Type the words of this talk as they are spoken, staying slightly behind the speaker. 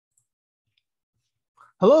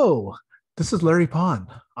Hello, this is Larry Pond.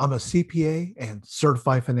 I'm a CPA and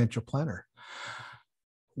certified financial planner.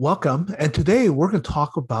 Welcome. And today we're going to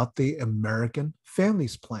talk about the American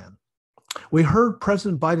Families Plan. We heard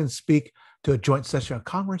President Biden speak to a joint session of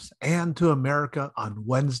Congress and to America on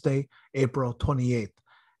Wednesday, April 28th.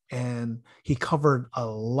 And he covered a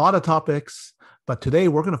lot of topics, but today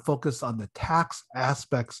we're going to focus on the tax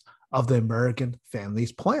aspects of the American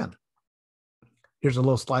Families Plan. Here's a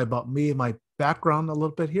little slide about me and my background a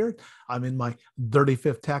little bit here. I'm in my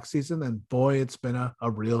 35th tax season, and boy, it's been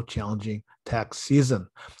a real challenging tax season.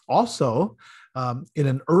 Also, in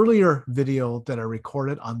an earlier video that I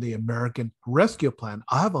recorded on the American Rescue Plan,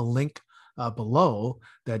 I have a link below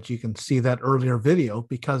that you can see that earlier video,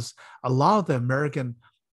 because a lot of the American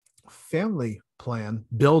Family Plan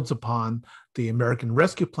builds upon the American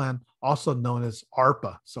Rescue Plan, also known as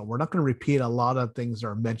ARPA. So we're not going to repeat a lot of things that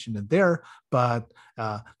are mentioned in there, but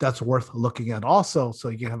that's worth looking at also, so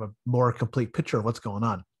you can have a more complete picture of what's going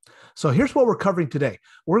on. So here's what we're covering today.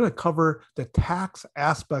 We're going to cover the tax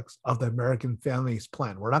aspects of the American Families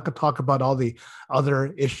Plan. We're not going to talk about all the other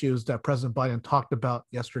issues that President Biden talked about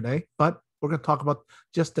yesterday, but we're going to talk about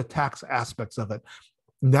just the tax aspects of it.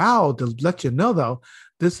 Now, to let you know, though,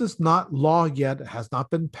 this is not law yet. It has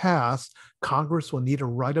not been passed. Congress will need to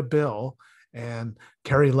write a bill and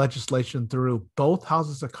carry legislation through both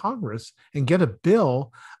houses of Congress and get a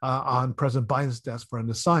bill on President Biden's desk for him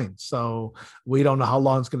to sign. So we don't know how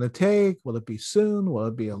long it's going to take. Will it be soon? Will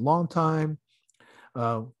it be a long time?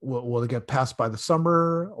 Will it get passed by the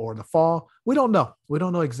summer or the fall? We don't know. We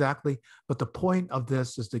don't know exactly. But the point of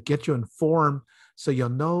this is to get you informed so you'll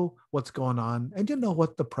know what's going on and you know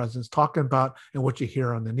what the president's talking about and what you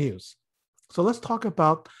hear on the news. So let's talk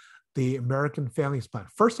about the American Families Plan.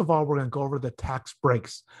 First of all, we're going to go over the tax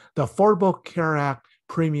breaks, the Affordable Care Act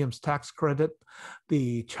premiums tax credit,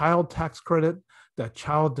 the child tax credit, the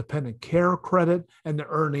child dependent care credit, and the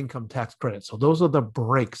earned income tax credit. So those are the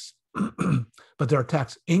breaks. But there are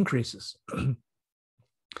tax increases.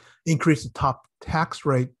 Increase the top tax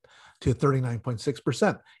rate to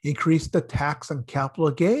 39.6%. Increase the tax on capital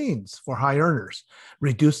gains for high earners,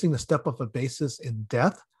 reducing the step-up of basis in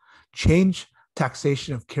death, change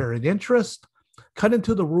taxation of carried interest, cut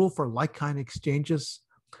into the rule for like-kind exchanges,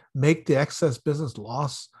 make the excess business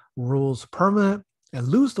loss rules permanent, and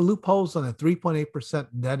lose the loopholes on the 3.8%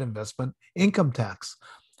 net investment income tax.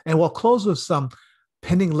 And we'll close with some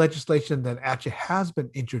pending legislation that actually has been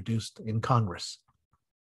introduced in Congress.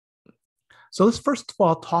 So let's first of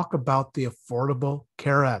all talk about the Affordable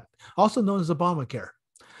Care Act, also known as Obamacare.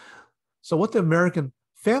 So what the American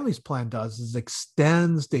Families Plan does is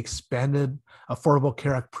extends the expanded Affordable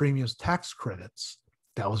Care Act premiums tax credits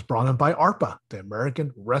that was brought in by ARPA, the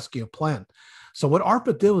American Rescue Plan. So what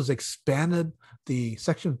ARPA did was expanded the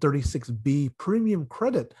Section 36B premium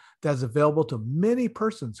credit that's available to many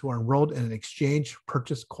persons who are enrolled in an exchange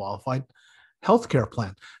purchase qualified healthcare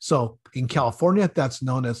plan. So in California, that's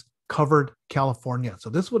known as Covered California. So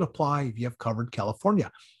this would apply if you have Covered California.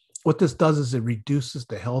 What this does is it reduces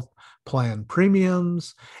the health plan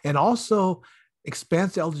premiums and also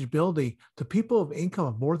expands the eligibility to people of income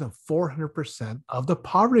of more than 400% of the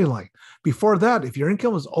poverty line. Before that, if your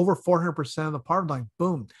income was over 400% of the poverty line,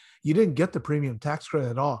 boom, you didn't get the premium tax credit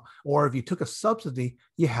at all. Or if you took a subsidy,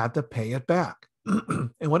 you had to pay it back.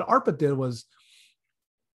 And what ARPA did was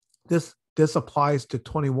this applies to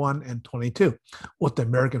 21 and 22. What the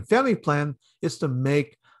American Family Plan is to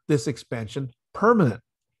make this expansion permanent.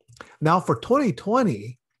 Now for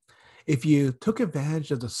 2020, if you took advantage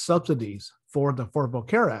of the subsidies for the Affordable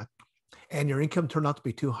Care Act and your income turned out to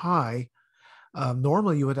be too high,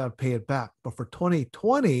 normally you would have to pay it back. But for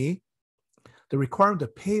 2020, the requirement to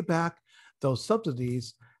pay back those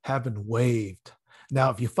subsidies have been waived. Now,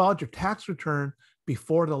 if you filed your tax return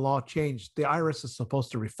before the law changed, the IRS is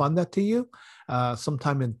supposed to refund that to you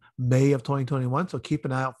sometime in May of 2021. So keep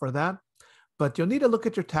an eye out for that. But you'll need to look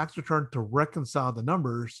at your tax return to reconcile the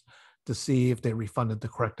numbers to see if they refunded the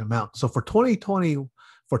correct amount. So for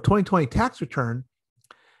 2020 tax return,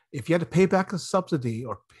 if you had to pay back a subsidy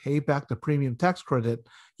or pay back the premium tax credit,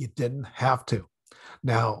 you didn't have to.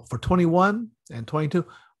 Now for 21 and 22,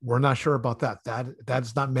 we're not sure about that.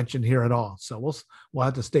 That's not mentioned here at all. So we'll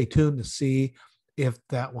have to stay tuned to see if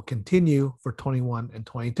that will continue for 21 and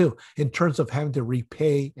 22 in terms of having to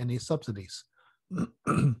repay any subsidies.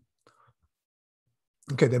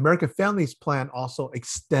 Okay, the American Families Plan also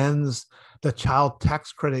extends the child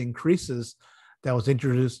tax credit increases that was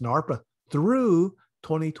introduced in ARPA through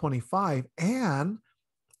 2025 and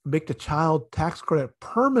make the child tax credit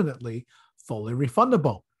permanently fully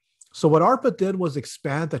refundable. So what ARPA did was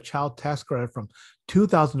expand the child tax credit from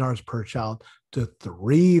 $2,000 per child to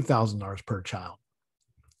 $3,000 per child.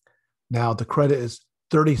 Now the credit is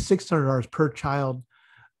 $3,600 per child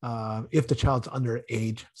if the child's under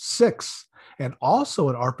age 6. And also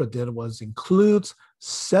what ARPA did was includes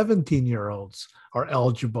 17-year-olds are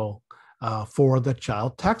eligible for the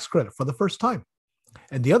child tax credit for the first time.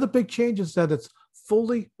 And the other big change is that it's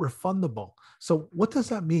fully refundable. So what does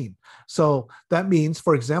that mean? So that means,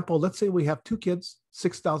 for example, let's say we have two kids,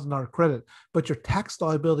 $6,000 credit, but your tax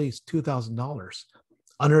liability is $2,000.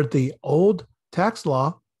 Under the old tax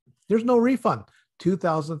law, there's no refund.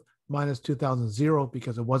 2,000 minus 2,000, zero,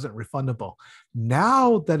 because it wasn't refundable.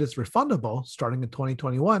 Now that it's refundable, starting in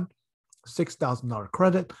 2021, $6,000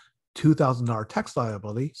 credit, $2,000 tax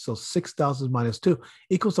liability. So 6,000 minus 2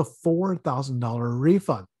 equals a $4,000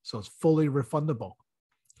 refund. So it's fully refundable.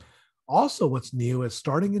 Also, what's new is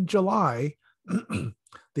starting in July, the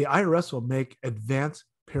IRS will make advanced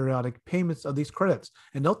periodic payments of these credits,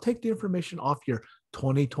 and they'll take the information off your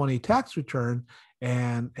 2020 tax return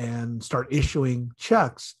and start issuing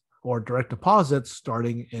checks or direct deposits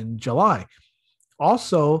starting in July.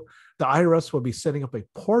 Also, the IRS will be setting up a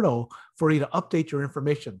portal for you to update your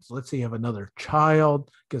information. So let's say you have another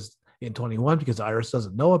child because in 21, because the IRS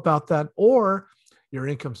doesn't know about that, or your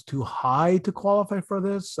income's too high to qualify for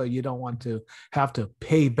this, so you don't want to have to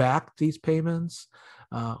pay back these payments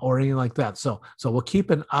or anything like that. So we'll keep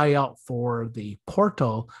an eye out for the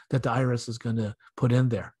portal that the IRS is going to put in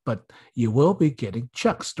there, but you will be getting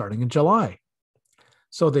checks starting in July.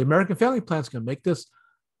 So the American Family Plan is going to make this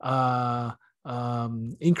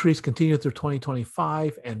increase continue through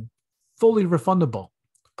 2025 and fully refundable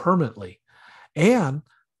permanently. And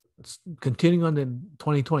continuing on in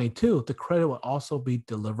 2022, the credit will also be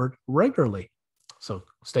delivered regularly. So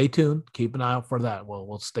stay tuned. Keep an eye out for that.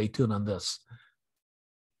 We'll stay tuned on this.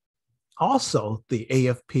 Also, the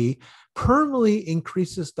AFP permanently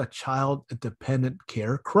increases the child dependent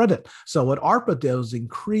care credit. So what ARPA did was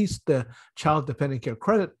increase the child dependent care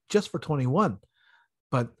credit just for 21,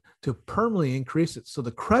 but to permanently increase it. So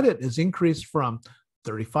the credit is increased from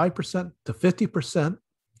 35% to 50%,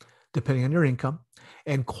 depending on your income,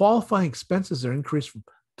 and qualifying expenses are increased from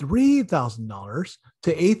 $3,000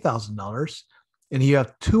 to $8,000. And you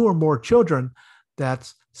have two or more children,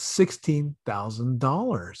 that's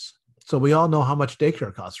 $16,000. So we all know how much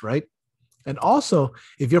daycare costs, right? And also,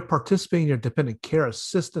 if you're participating in your dependent care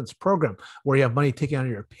assistance program, where you have money taken out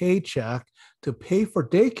of your paycheck to pay for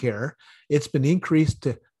daycare, it's been increased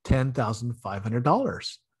to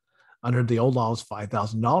 $10,500. Under the old law is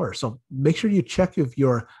 $5,000. So make sure you check with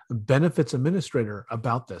your benefits administrator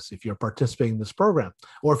about this if you're participating in this program.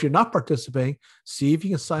 Or if you're not participating, see if you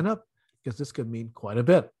can sign up, because this could mean quite a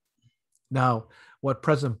bit. Now, what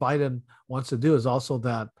President Biden wants to do is also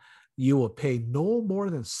that you will pay no more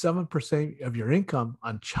than 7% of your income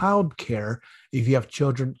on child care if you have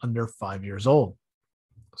children under 5 years old.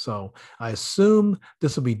 So I assume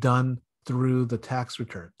this will be done through the tax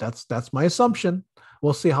return. That's my assumption.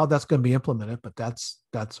 We'll see how that's going to be implemented, but that's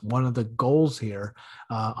one of the goals here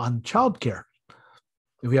on childcare.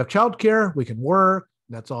 If we have childcare, we can work.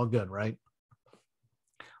 That's all good, right?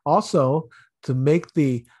 Also, to make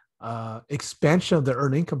the expansion of the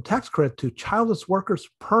earned income tax credit to childless workers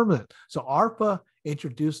permanent. So ARPA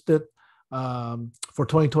introduced it for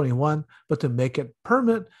 2021, but to make it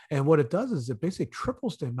permanent. And what it does is it basically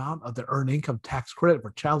triples the amount of the earned income tax credit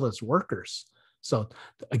for childless workers. So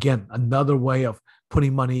again, another way of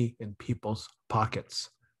putting money in people's pockets.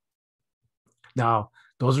 Now,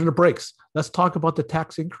 those are the breaks. Let's talk about the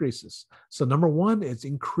tax increases. So number one is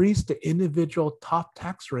increase the individual top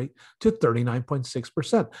tax rate to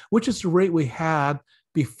 39.6%, which is the rate we had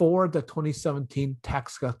before the 2017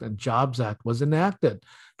 Tax Cuts and Jobs Act was enacted,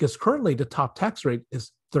 because currently the top tax rate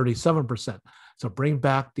is 37%. So bring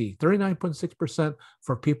back the 39.6%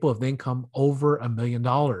 for people with income over $1 million.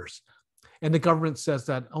 And the government says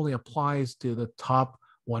that only applies to the top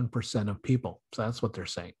 1% of people. So that's what they're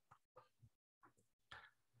saying.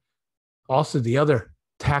 Also, the other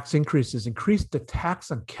tax increases increase the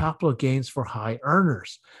tax on capital gains for high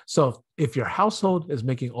earners. So if your household is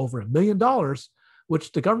making over $1 million,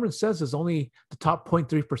 which the government says is only the top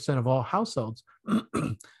 0.3% of all households,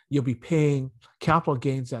 you'll be paying capital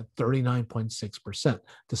gains at 39.6%,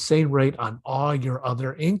 the same rate on all your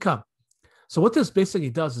other income. So what this basically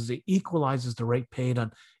does is it equalizes the rate paid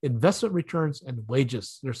on investment returns and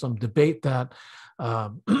wages. There's some debate that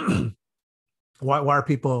why are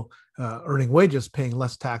people earning wages paying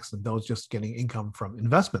less tax than those just getting income from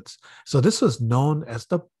investments? So this was known as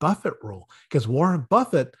the Buffett rule, because Warren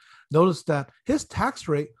Buffett noticed that his tax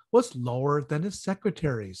rate was lower than his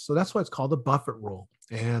secretaries. So that's why it's called the Buffett rule.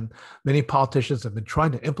 And many politicians have been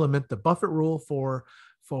trying to implement the Buffett rule for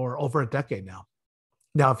over a decade now.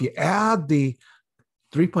 Now, if you add the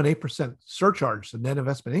 3.8% surcharge, the net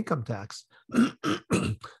investment income tax,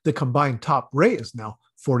 the combined top rate is now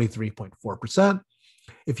 43.4%.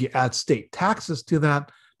 If you add state taxes to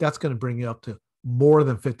that, that's going to bring you up to more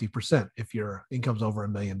than 50% if your income's over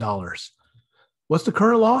 $1 million. What's the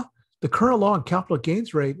current law? The current law on capital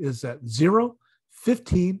gains rate is at 0,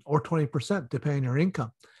 15, or 20%, depending on your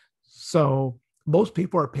income. So most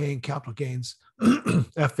people are paying capital gains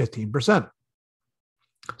at 15%.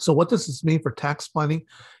 So what does this mean for tax planning?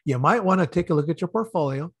 You might want to take a look at your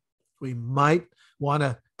portfolio. We might want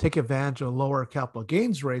to take advantage of lower capital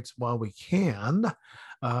gains rates while we can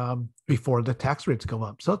before the tax rates go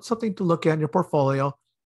up. So it's something to look at in your portfolio.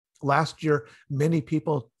 Last year, many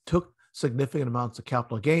people took significant amounts of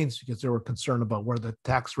capital gains because they were concerned about where the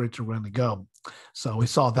tax rates are going to go. So we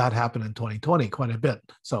saw that happen in 2020 quite a bit.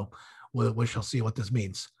 So we shall see what this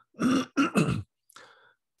means.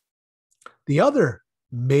 The other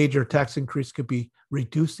major tax increase could be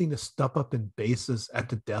reducing the step up in basis at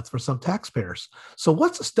the death for some taxpayers. So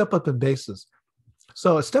what's a step up in basis?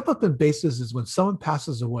 So a step up in basis is when someone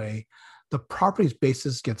passes away, the property's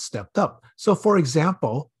basis gets stepped up. So for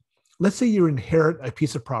example, let's say you inherit a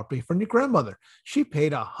piece of property from your grandmother. She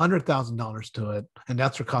paid $100,000 to it, and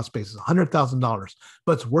that's her cost basis, $100,000,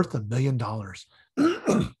 but it's worth $1 million.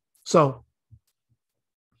 So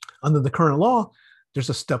under the current law, there's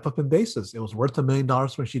a step up in basis. It was worth $1 million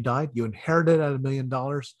when she died. You inherited it at $1 million,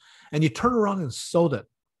 and you turn around and sold it.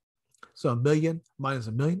 So $1 million minus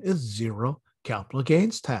 $1 million is 0 capital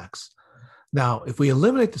gains tax. Now, if we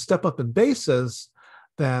eliminate the step up in basis,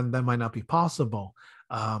 then that might not be possible.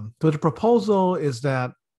 So the proposal is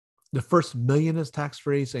that the first $1 million is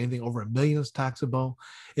tax-free, so anything over $1 million is taxable.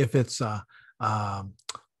 If it's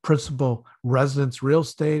principal residence real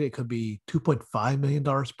estate, it could be $2.5 million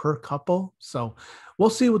per couple. So we'll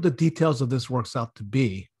see what the details of this works out to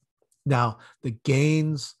be. Now, the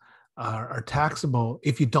gains are taxable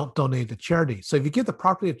if you don't donate to charity. So if you give the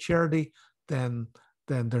property to charity, then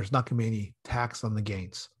there's not going to be any tax on the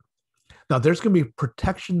gains. Now, there's going to be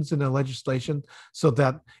protections in the legislation so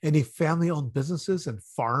that any family-owned businesses and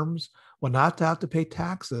farms will not have to pay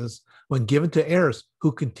taxes when given to heirs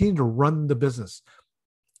who continue to run the business.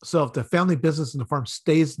 So if the family business and the farm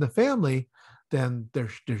stays in the family, then there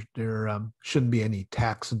shouldn't be any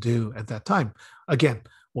tax due at that time. Again,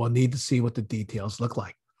 we'll need to see what the details look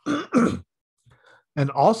like. And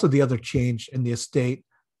also the other change in the estate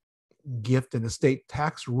gift and estate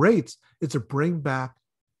tax rates is to bring back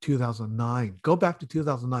 2009. Go back to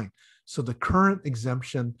 2009. So the current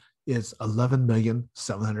exemption is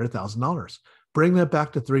 $11,700,000. Bring that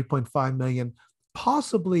back to 3.5 million,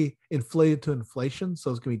 possibly inflated to inflation. So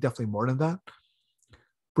it's going to be definitely more than that.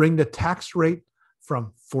 Bring the tax rate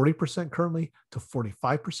from 40% currently to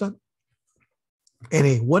 45%. And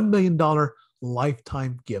a $1 million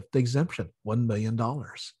lifetime gift exemption, $1 million.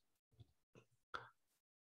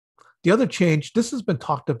 The other change, this has been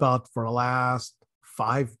talked about for the last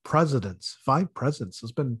five presidents.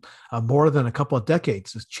 It's been more than a couple of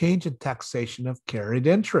decades, is change in taxation of carried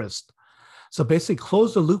interest. So basically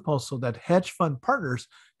close the loophole so that hedge fund partners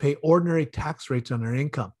pay ordinary tax rates on their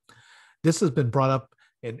income. This has been brought up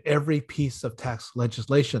in every piece of tax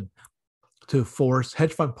legislation to force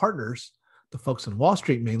hedge fund partners, the folks in Wall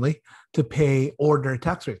Street mainly, to pay ordinary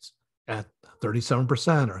tax rates at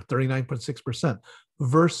 37% or 39.6%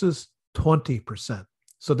 versus 20%.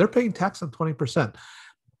 So they're paying tax on 20%.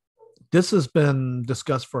 This has been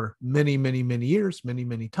discussed for many, many, many years,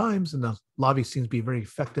 many times, and the lobby seems to be very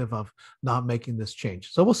effective of not making this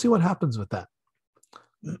change. So we'll see what happens with that.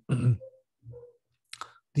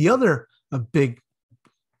 The other big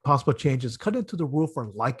possible change is cut into the rule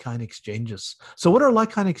for like-kind exchanges. So what are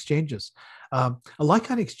like-kind exchanges? A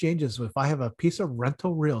like-kind exchange is if I have a piece of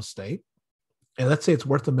rental real estate, and let's say it's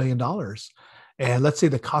worth $1 million, and let's say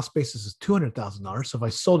the cost basis is $200,000. So if I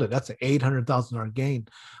sold it, that's an $800,000 gain.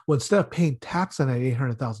 Well, instead of paying tax on that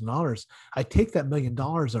 $800,000, I take that $1 million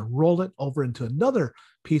and roll it over into another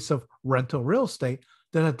piece of rental real estate.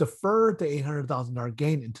 Then I defer the $800,000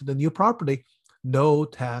 gain into the new property, no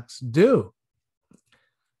tax due.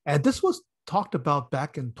 And this was talked about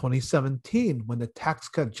back in 2017 when the Tax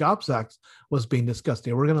Cut Jobs Act was being discussed.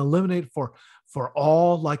 They were going to eliminate for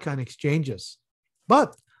all like-kind exchanges.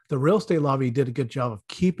 But the real estate lobby did a good job of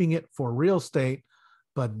keeping it for real estate,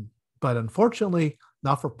 but unfortunately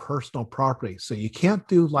not for personal property. So you can't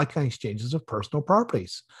do like-kind exchanges of personal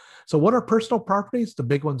properties. So what are personal properties? The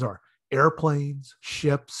big ones are airplanes,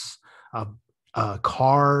 ships,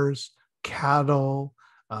 cars, cattle,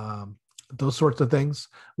 those sorts of things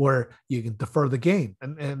where you can defer the gain.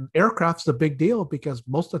 And aircraft's a big deal because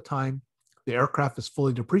most of the time the aircraft is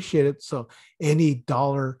fully depreciated. So any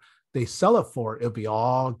dollar they sell it for, it'll be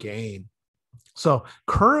all gain. So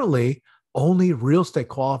currently, only real estate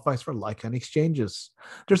qualifies for like-kind exchanges.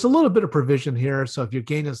 There's a little bit of provision here. So if your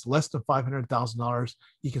gain is less than $500,000,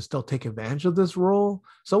 you can still take advantage of this rule.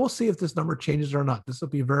 So we'll see if this number changes or not. This will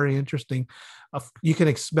be very interesting. You can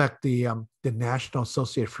expect the National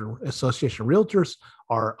Association of Realtors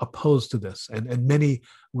are opposed to this, and many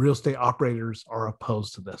real estate operators are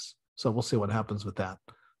opposed to this. So we'll see what happens with that.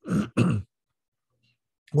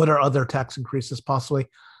 What are other tax increases possibly?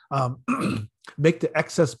 Make the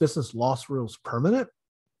excess business loss rules permanent.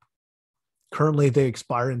 Currently, they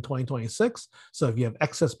expire in 2026. So if you have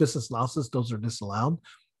excess business losses, those are disallowed.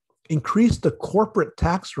 Increase the corporate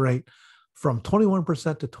tax rate from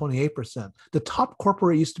 21% to 28%. The top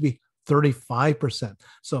corporate used to be 35%.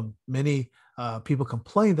 So many people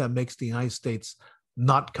complain that makes the United States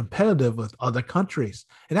not competitive with other countries.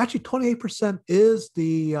 And actually, 28% is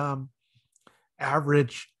the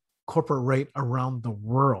average corporate rate around the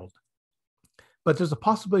world. But there's a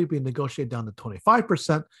possibility of being negotiated down to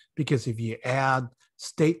 25% because if you add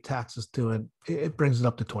state taxes to it, it brings it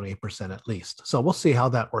up to 28% at least. So we'll see how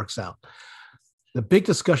that works out. The big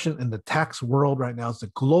discussion in the tax world right now is the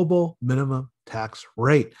global minimum tax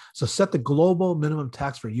rate. So set the global minimum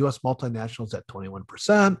tax for U.S. multinationals at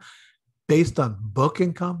 21% based on book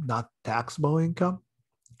income, not taxable income,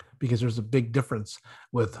 because there's a big difference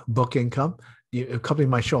with book income. A company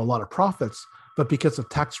might show a lot of profits, but because of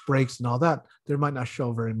tax breaks and all that, they might not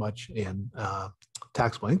show very much in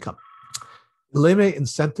taxable income. Eliminate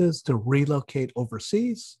incentives to relocate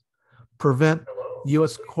overseas, prevent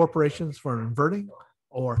U.S. corporations from inverting,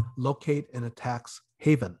 or locate in a tax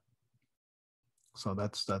haven. So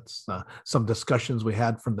that's some discussions we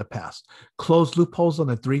had from the past. Close loopholes on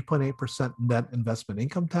the 3.8% net investment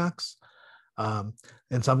income tax.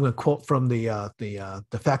 And so I'm going to quote from the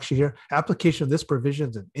fact sheet here. Application of this provision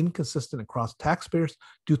is inconsistent across taxpayers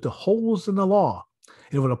due to holes in the law.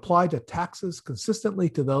 It would apply to taxes consistently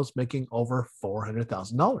to those making over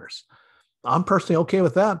 $400,000. I'm personally okay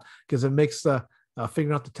with that because it makes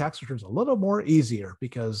figuring out the tax returns a little more easier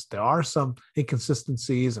because there are some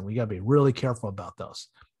inconsistencies and we got to be really careful about those.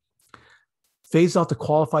 Phase out the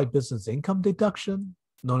qualified business income deduction,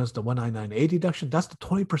 known as the 199A deduction. That's the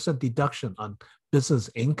 20% deduction on business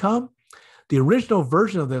income. The original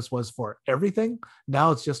version of this was for everything.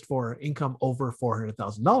 Now it's just for income over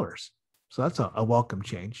 $400,000. So that's a welcome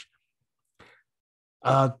change.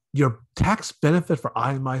 Your tax benefit for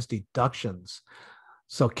itemized deductions.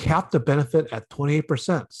 So cap the benefit at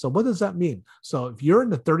 28%. So what does that mean? So if you're in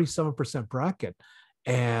the 37% bracket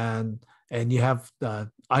and you have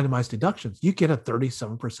itemized deductions, you get a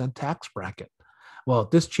 37% tax bracket. Well,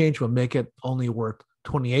 this change will make it only worth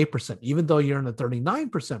 28%. Even though you're in the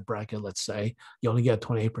 39% bracket, let's say, you only get a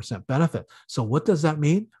 28% benefit. So what does that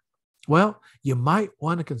mean? Well, you might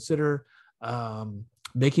want to consider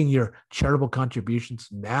making your charitable contributions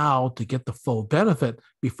now to get the full benefit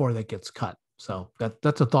before that gets cut. So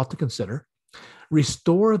that's a thought to consider.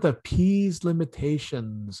 Restore the P's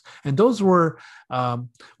limitations. And those were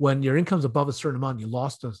when your income's above a certain amount, you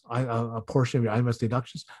lost a portion of your itemized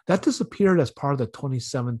deductions. That disappeared as part of the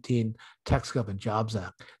 2017 Tax Cuts and Jobs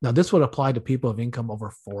Act. Now, this would apply to people of income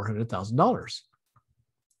over $400,000.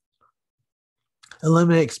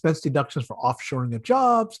 Eliminate expense deductions for offshoring of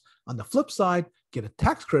jobs. On the flip side, get a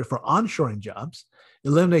tax credit for onshoring jobs.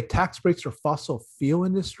 Eliminate tax breaks for fossil fuel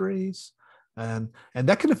industries. And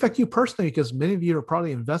that can affect you personally because many of you are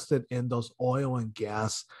probably invested in those oil and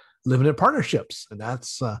gas limited partnerships. And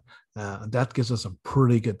that gives us some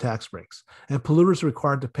pretty good tax breaks. And polluters are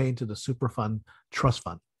required to pay into the Superfund Trust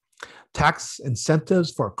Fund. Tax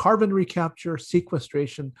incentives for carbon recapture,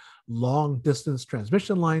 sequestration, long distance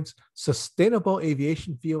transmission lines, sustainable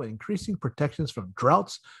aviation fuel, and increasing protections from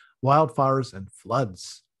droughts, wildfires, and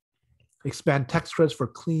floods. Expand tax credits for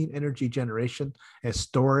clean energy generation and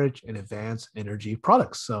storage and advanced energy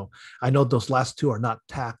products. So I know those last two are not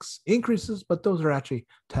tax increases, but those are actually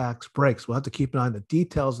tax breaks. We'll have to keep an eye on the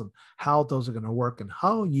details and how those are going to work and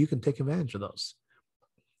how you can take advantage of those.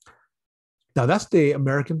 Now, that's the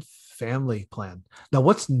American Family Plan. Now,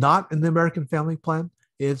 what's not in the American Family Plan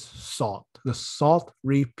is SALT, the SALT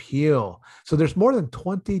repeal. So there's more than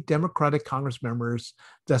 20 Democratic Congress members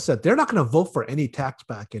that said they're not going to vote for any tax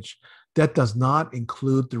package that does not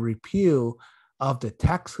include the repeal of the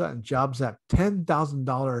Tax Cuts and Jobs Act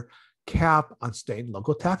 $10,000 cap on state and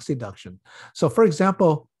local tax deduction. So, for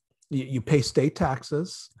example, you pay state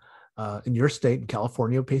taxes. in your state, in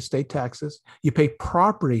California, you pay state taxes, you pay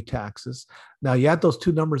property taxes. Now you add those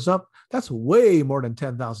two numbers up, that's way more than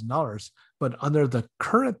 $10,000. But under the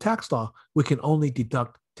current tax law, we can only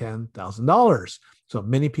deduct $10,000. So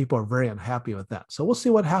many people are very unhappy with that. So we'll see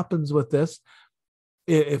what happens with this.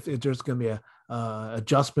 If there's going to be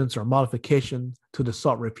adjustments or modification to the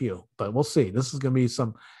SALT repeal, but we'll see. This is going to be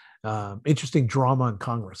some interesting drama in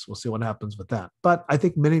Congress. We'll see what happens with that. But I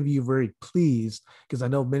think many of you are very pleased because I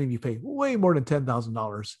know many of you pay way more than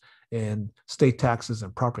 $10,000 in state taxes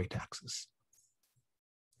and property taxes.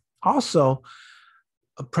 Also,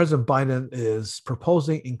 President Biden is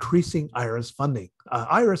proposing increasing IRS funding.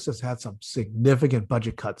 IRS has had some significant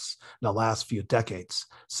budget cuts in the last few decades,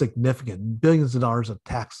 significant billions of dollars of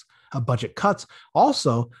tax budget cuts.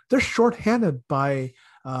 Also, they're shorthanded by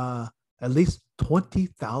at least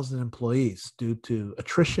 20,000 employees due to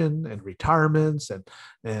attrition and retirements, and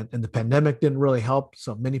the pandemic didn't really help.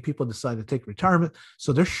 So many people decided to take retirement.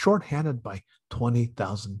 So they're shorthanded by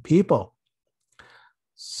 20,000 people.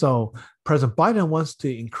 So President Biden wants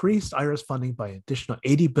to increase IRS funding by an additional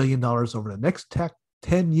 $80 billion over the next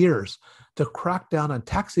 10 years to crack down on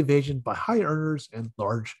tax evasion by high earners and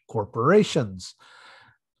large corporations.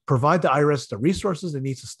 Provide the IRS the resources it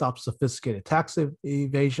needs to stop sophisticated tax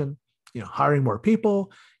evasion, hiring more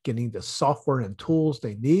people, getting the software and tools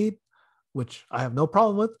they need, which I have no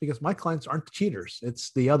problem with because my clients aren't the cheaters.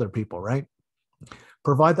 It's the other people, right?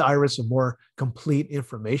 Provide the IRS with more complete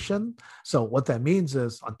information. So what that means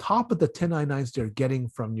is on top of the 1099s they're getting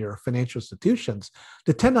from your financial institutions,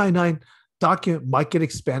 the 1099 document might get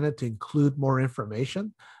expanded to include more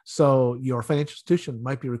information. So your financial institution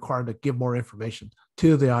might be required to give more information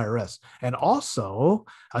to the IRS, and also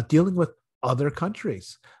dealing with other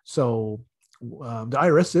countries. So the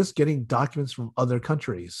IRS is getting documents from other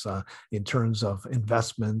countries in terms of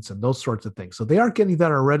investments and those sorts of things. So they are getting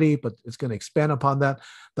that already, but it's going to expand upon that.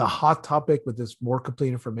 The hot topic with this more complete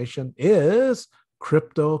information is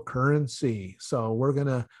cryptocurrency. So we're going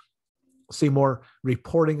to see more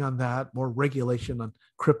reporting on that, more regulation on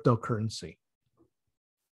cryptocurrency.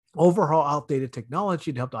 Overhaul outdated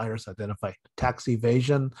technology to help the IRS identify tax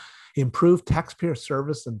evasion, improve taxpayer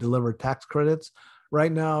service, and deliver tax credits.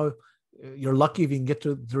 Right now, you're lucky if you can get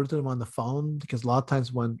through to them on the phone, because a lot of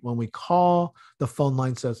times when we call, the phone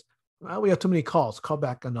line says, we have too many calls, call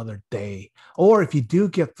back another day. Or if you do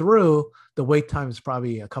get through, the wait time is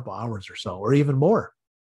probably a couple hours or so, or even more.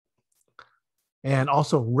 And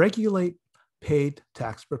also regulate paid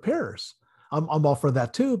tax preparers. I'm all for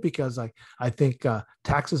that too, because I think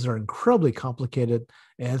taxes are incredibly complicated,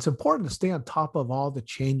 and it's important to stay on top of all the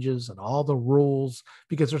changes and all the rules,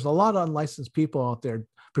 because there's a lot of unlicensed people out there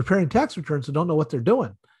preparing tax returns who don't know what they're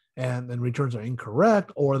doing, and then returns are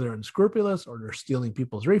incorrect, or they're unscrupulous, or they're stealing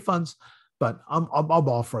people's refunds. But I'm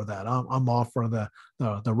all for that. I'm all for the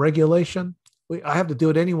regulation. I have to do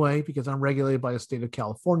it anyway because I'm regulated by the state of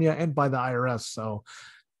California and by the IRS. So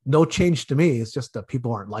no change to me. It's just that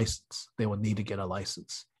people aren't licensed. They would need to get a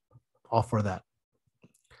license. All for that.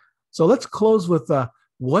 So let's close with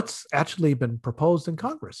what's actually been proposed in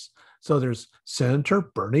Congress. So there's Senator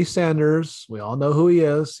Bernie Sanders. We all know who he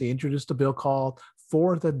is. He introduced a bill called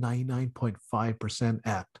For the 99.5%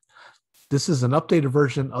 Act. This is an updated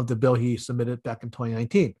version of the bill he submitted back in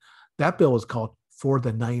 2019. That bill was called For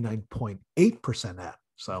the 99.8% Act.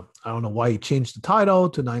 So I don't know why he changed the title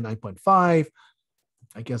to 99.5.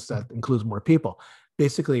 I guess that includes more people.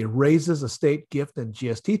 Basically, it raises estate, gift, and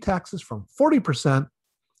GST taxes from 40%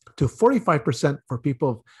 to 45% for people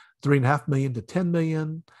of 3.5 million to 10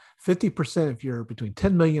 million, 50% if you're between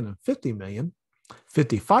 10 million and 50 million,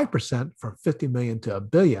 55% from 50 million to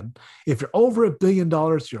 $1 billion. If you're over $1 billion,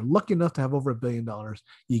 you're lucky enough to have over $1 billion,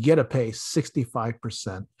 you get to pay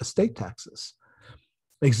 65% estate taxes.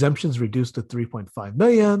 Exemptions reduced to 3.5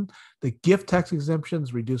 million. The gift tax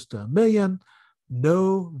exemptions reduced to $1 million.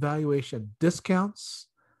 No valuation discounts.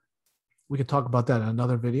 We can talk about that in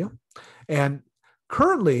another video. And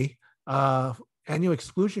currently, annual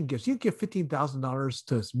exclusion gifts, you give $15,000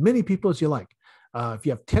 to as many people as you like. If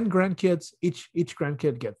you have 10 grandkids, each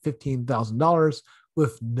grandkid get $15,000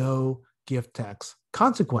 with no gift tax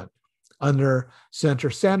consequent. Under Senator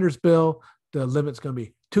Sanders' bill, the limit's going to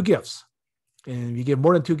be 2 gifts. And if you give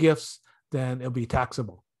more than 2 gifts, then it'll be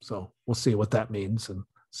taxable. So we'll see what that means and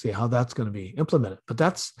see how that's going to be implemented. But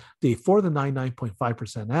that's the For the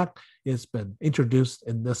 99.5% Act. It's been introduced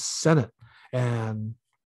in the Senate. And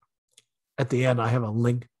at the end, I have a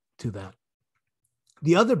link to that.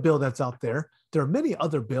 The other bill that's out there, there are many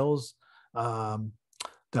other bills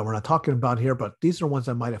that we're not talking about here, but these are ones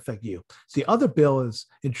that might affect you. The other bill is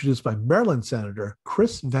introduced by Maryland Senator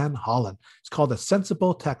Chris Van Hollen. It's called the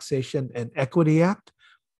Sensible Taxation and Equity Act,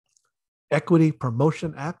 Equity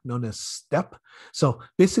Promotion Act, known as STEP. So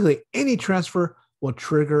basically, any transfer will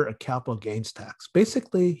trigger a capital gains tax.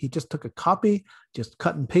 Basically, he just took a copy, just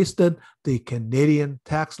cut and pasted the Canadian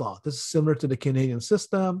tax law. This is similar to the Canadian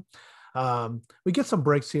system. We get some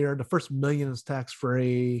breaks here. The first $1 million is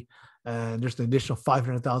tax-free, and there's an additional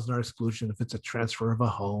 $500,000 exclusion if it's a transfer of a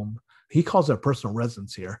home. He calls it a personal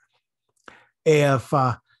residence here. If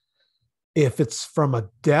it's from a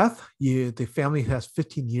death, the family has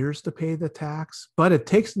 15 years to pay the tax, but it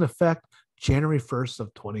takes in effect January 1st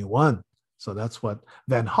of 21. So that's what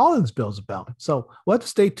Van Hollen's bill is about. So we'll have to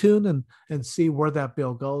stay tuned and see where that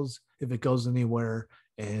bill goes, if it goes anywhere,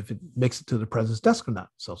 and if it makes it to the president's desk or not.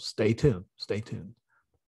 So stay tuned.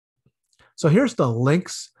 So here's the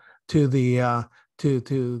links to the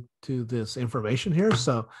to this information here.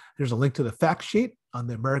 So there's a link to the fact sheet on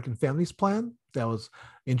the American Families Plan that was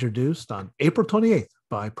introduced on April 28th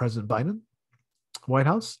by President Biden, White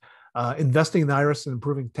House. Investing in the IRS and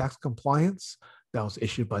improving tax compliance, that was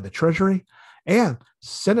issued by the Treasury, and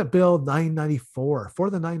Senate Bill 994 for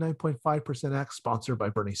the 99.5% Act, sponsored by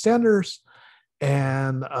Bernie Sanders.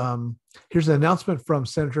 And here's an announcement from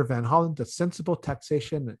Senator Van Hollen, the Sensible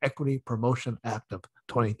Taxation and Equity Promotion Act of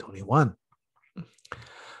 2021.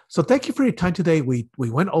 So thank you for your time today. We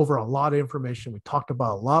went over a lot of information. We talked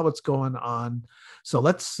about a lot of what's going on. So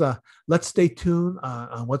let's stay tuned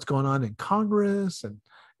on what's going on in Congress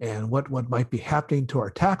and what might be happening to our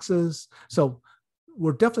taxes. So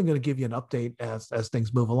we're definitely going to give you an update as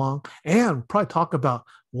things move along, and probably talk about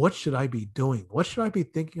what should I be doing? What should I be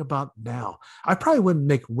thinking about now? I probably wouldn't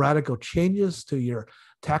make radical changes to your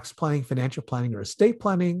tax planning, financial planning, or estate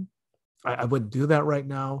planning. I wouldn't do that right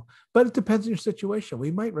now, but it depends on your situation.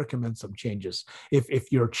 We might recommend some changes.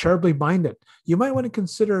 If you're charitably minded, you might want to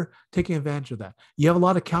consider taking advantage of that. You have a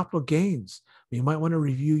lot of capital gains. You might want to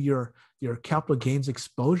review your capital gains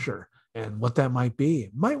exposure and what that might be.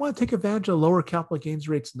 Might want to take advantage of lower capital gains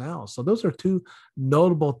rates now. So those are two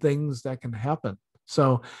notable things that can happen.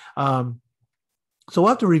 So we'll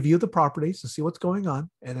have to review the properties to see what's going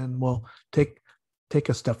on, and then we'll take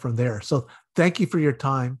a step from there. So thank you for your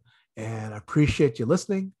time, and I appreciate you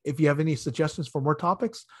listening. If you have any suggestions for more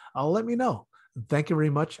topics, let me know. Thank you very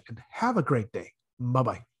much, and have a great day.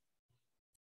 Bye-bye.